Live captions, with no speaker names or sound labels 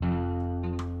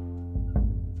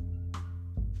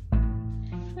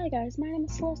Hi guys, my name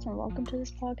is Celeste and welcome to this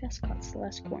podcast called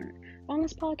Celeste Corner. On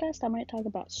this podcast, I might talk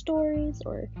about stories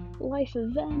or life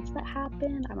events that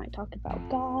happened. I might talk about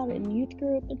God and youth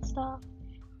group and stuff.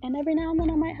 And every now and then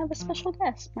I might have a special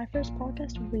guest. My first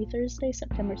podcast will be Thursday,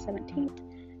 September 17th.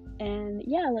 And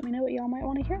yeah, let me know what y'all might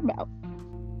want to hear about.